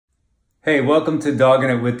Hey, welcome to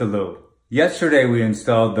Dogging It with the Lou. Yesterday we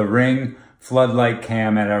installed the Ring Floodlight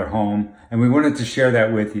cam at our home and we wanted to share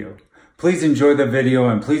that with you. Please enjoy the video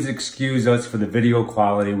and please excuse us for the video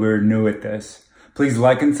quality. We're new at this. Please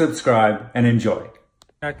like and subscribe and enjoy.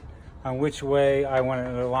 Check on which way I want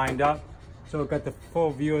it lined up. So I've got the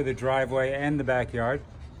full view of the driveway and the backyard.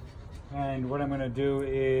 And what I'm going to do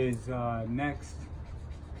is next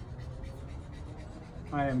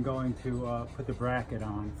I am going to put the bracket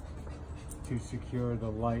on to secure the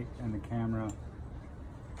light and the camera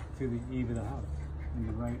to the eave of the house in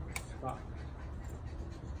the right spot.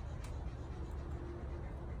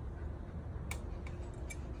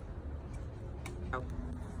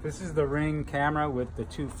 This is the Ring camera with the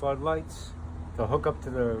two floodlights. They'll hook up to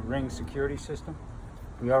the Ring security system.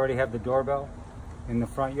 We already have the doorbell in the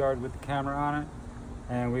front yard with the camera on it,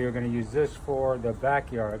 and we are going to use this for the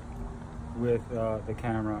backyard with the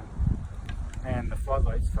camera and the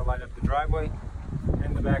floodlights to light up the driveway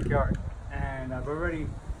and the backyard. And I've already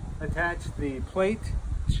attached the plate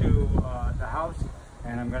to the house,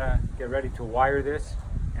 and I'm gonna get ready to wire this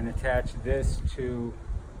and attach this to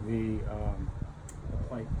the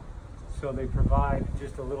plate. So they provide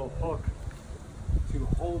just a little hook to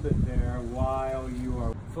hold it there while you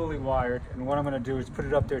are fully wired. And what I'm gonna do is put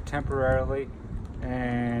it up there temporarily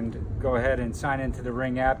and go ahead and sign into the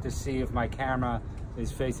Ring app to see if my camera is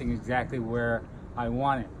facing exactly where I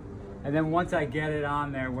want it. And then once I get it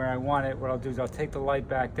on there where I want it, what I'll do is I'll take the light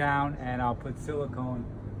back down and I'll put silicone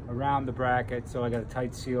around the bracket so I got a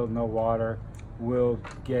tight seal, no water will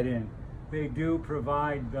get in. They do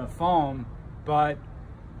provide the foam, but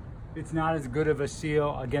it's not as good of a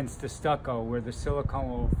seal against the stucco where the silicone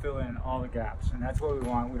will fill in all the gaps. And that's what we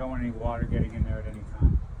want. We don't want any water getting in there at any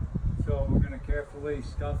time. So we're going to carefully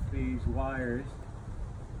stuff these wires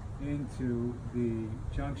into the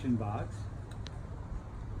junction box,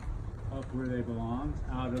 up where they belong,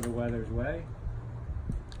 out of the weather's way.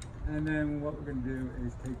 And then what we're going to do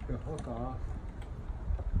is take the hook off.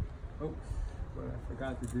 Oops, what I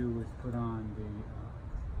forgot to do was put on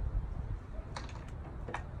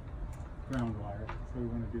the ground wire. So we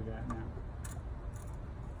want to do that now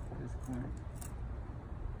at this point.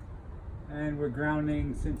 And we're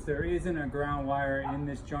grounding, since there isn't a ground wire in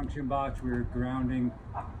this junction box, we're grounding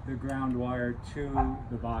the ground wire to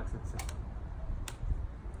the box itself.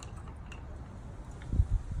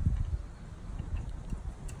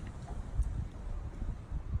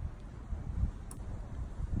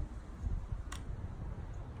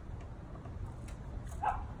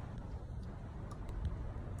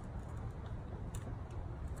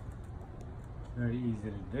 Very easy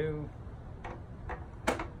to do.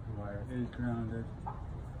 The wire is grounded.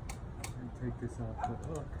 And take this off the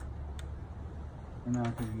hook. We're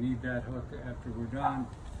not going to need that hook after we're done.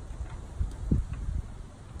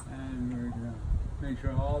 And we're going to make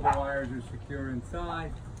sure all the wires are secure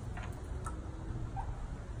inside.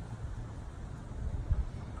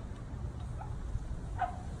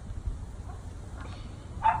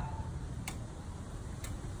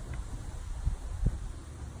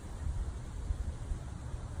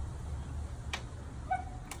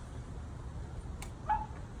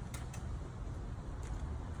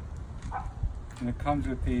 And it comes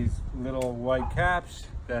with these little white caps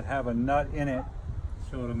that have a nut in it,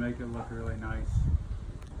 so it'll make it look really nice.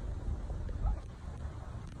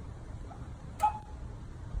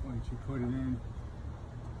 Once you put it in,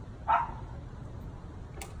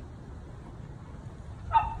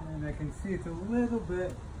 and I can see it's a little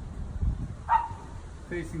bit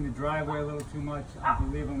facing the driveway a little too much. I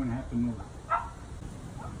believe I'm going to have to move it.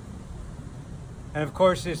 And of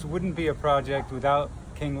course, this wouldn't be a project without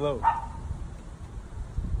King Lou.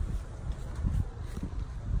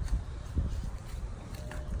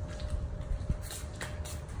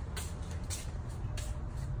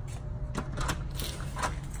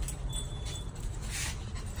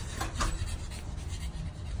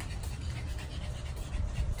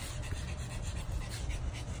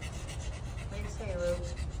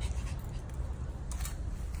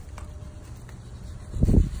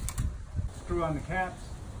 Screw on the caps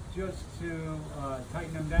just to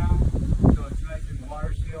tighten them down so it's nice and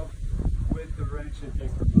water sealed with the wrench that they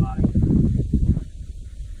provide.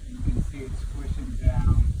 You can see it squishing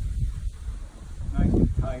down nice and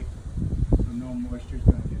tight so no moisture is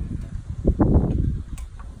going to get in there.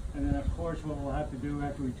 And then of course what we'll have to do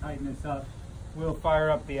after we tighten this up, we'll fire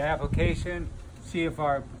up the application, see if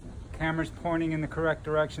our camera's pointing in the correct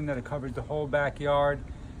direction, that it covers the whole backyard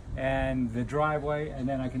and the driveway, and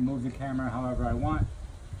then I can move the camera however I want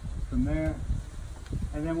from there.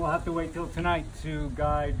 And then we'll have to wait till tonight to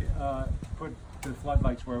put the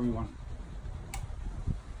floodlights where we want.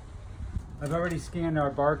 I've already scanned our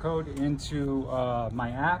barcode into my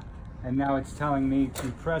app, and now it's telling me to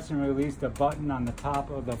press and release the button on the top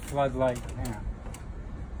of the Floodlight cam.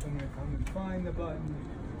 So I'm going to come and find the button.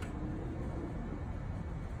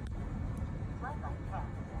 Floodlight cam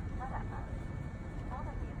is in setup mode.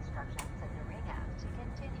 Follow the instructions in the Ring app to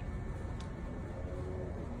continue.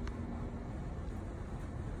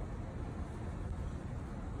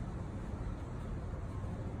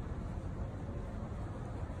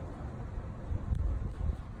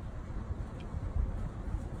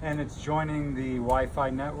 And it's joining the Wi-Fi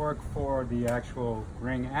network for the actual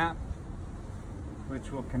Ring app,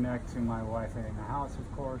 which will connect to my Wi-Fi in the house,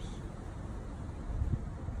 of course.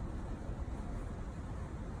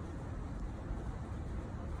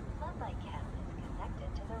 Floodlight cam is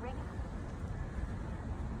connected to the Ring app.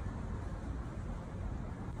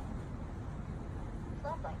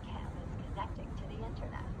 Floodlight cam is connecting to the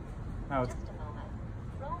internet. Now Just a moment.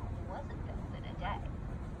 Rome wasn't built in a day.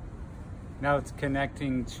 Now it's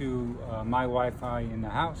connecting to my Wi-Fi in the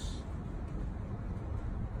house.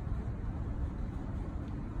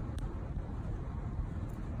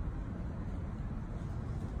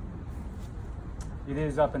 It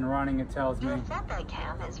is up and running, it tells me. Your Floodlight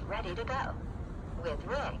cam is ready to go. With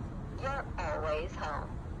Ring, you're always home.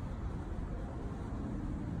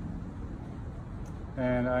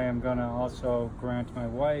 And I am going to also grant my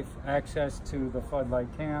wife access to the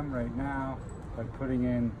Floodlight cam right now by putting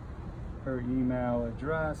in her email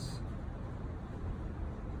address.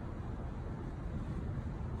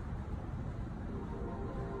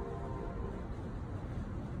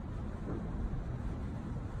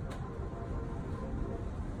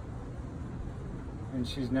 And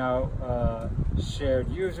she's now a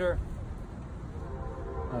shared user.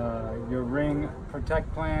 Your Ring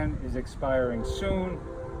Protect plan is expiring soon,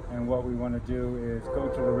 and what we want to do is go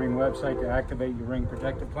to the Ring website to activate your Ring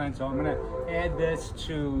Protected plan. So I'm going to add this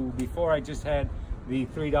to, before I just had the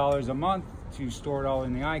 $3 a month to store it all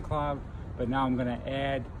in the iCloud, but now I'm going to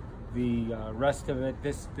add the rest of it,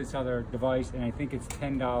 this other device, and I think it's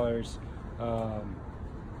 $10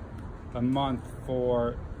 a month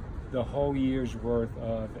for the whole year's worth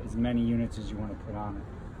of as many units as you want to put on it.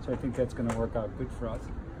 So I think that's going to work out good for us.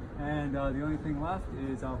 And the only thing left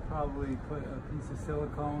is I'll probably put a piece of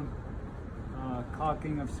silicone,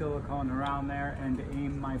 caulking of silicone around there, and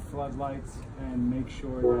aim my floodlights and make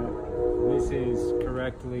sure that this is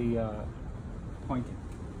correctly pointing.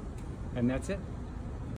 And that's it.